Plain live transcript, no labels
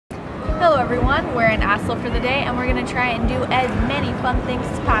Hello everyone, we're in Oslo for the day and we're going to try and do as many fun things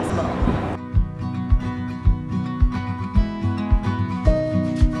as possible.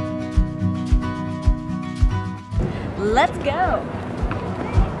 Let's go!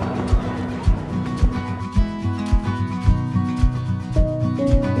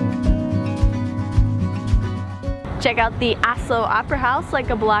 Check out the Oslo Opera House like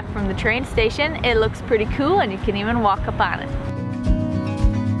a block from the train station. It looks pretty cool and you can even walk up on it.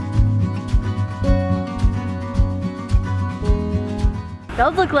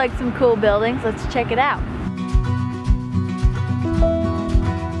 Those look like some cool buildings. Let's check it out.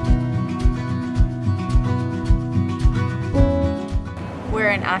 We're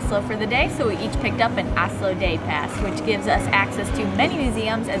in Oslo for the day, so we each picked up an Oslo Day Pass, which gives us access to many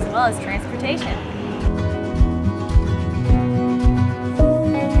museums as well as transportation.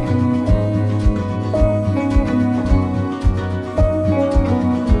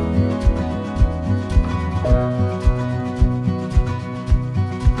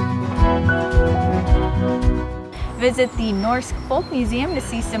 Visit the Norse Folk Museum to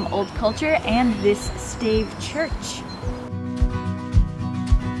see some old culture and this stave church.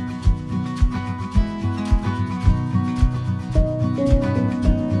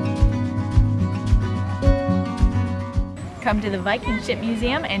 Come to the Viking Ship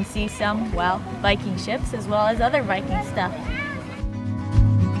Museum and see some, well, Viking ships as well as other Viking stuff.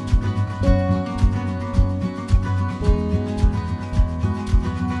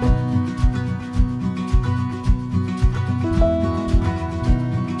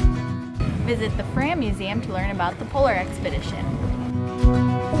 Visit the Fram Museum to learn about the polar expedition.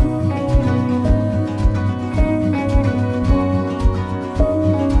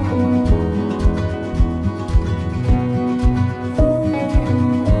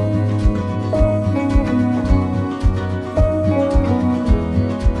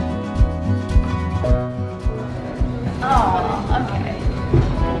 Oh, okay.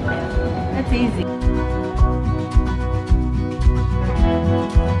 That's easy.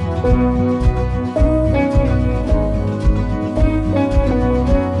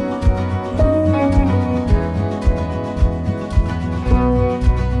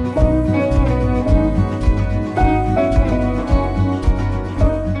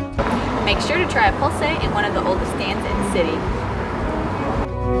 Make sure to try a pølse in one of the oldest stands in the city.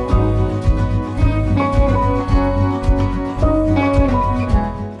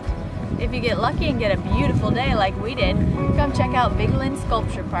 If you get lucky and get a beautiful day like we did, come check out Vigeland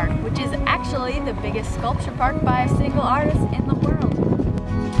Sculpture Park, which is actually the biggest sculpture park by a single artist in the world.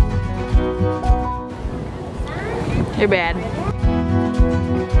 You're bad.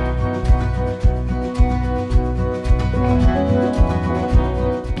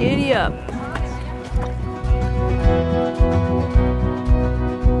 Giddy up.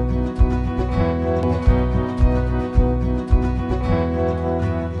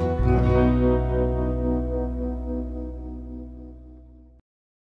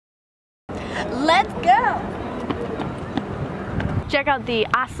 Let's go! Check out the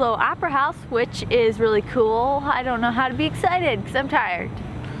Oslo Opera House, which is really cool. I don't know how to be excited because I'm tired.